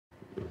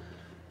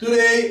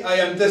Today I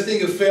am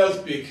testing a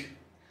felt pick.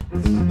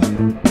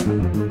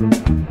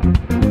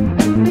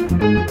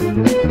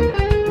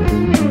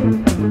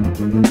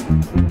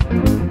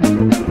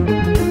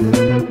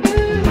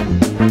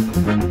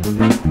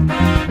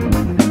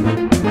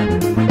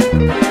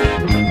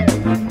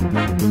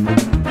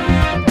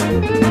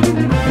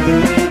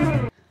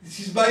 This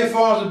is by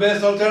far the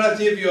best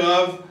alternative you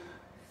have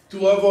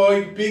to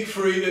avoid pick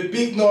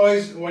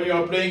noise when you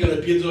are playing on a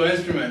piezo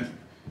instrument.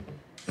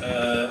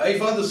 I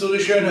found a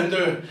solution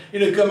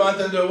in a comment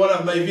under one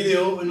of my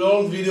videos, an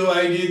old video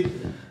I did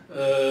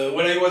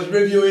when I was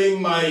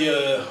reviewing my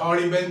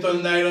Harley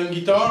Benton nylon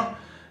guitar,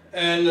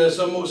 and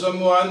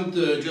someone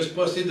just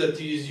posted that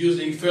he's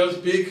using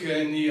felt pick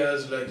and he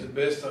has like the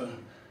best.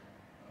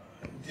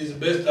 It is the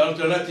best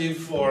alternative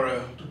for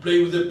to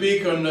play with the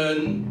pick on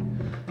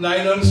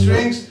nylon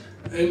strings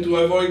and to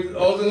avoid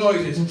all the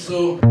noises.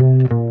 So.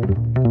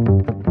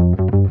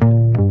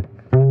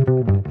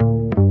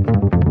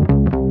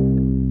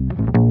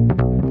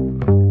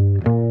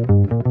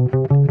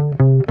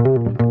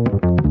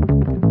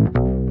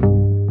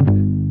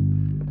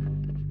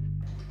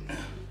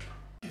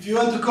 If you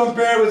want to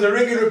compare with a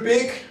regular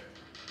pick,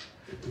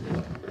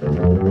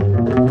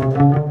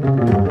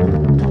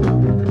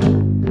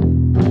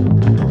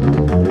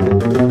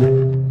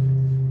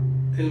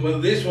 and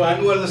with this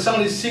one, well, the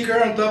sound is thicker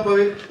on top of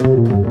it.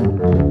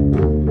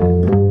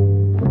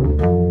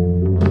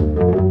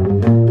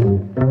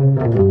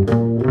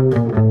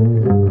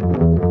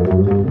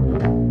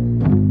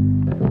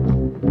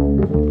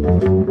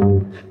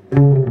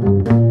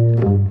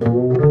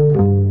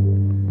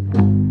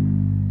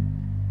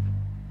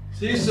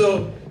 See,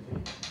 so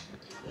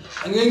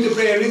I'm going to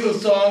play a little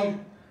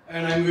song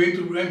and I'm going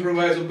to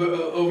improvise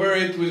over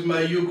it with my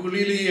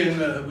ukulele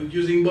and with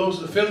using both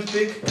the felt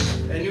pick,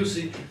 and you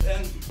see.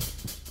 And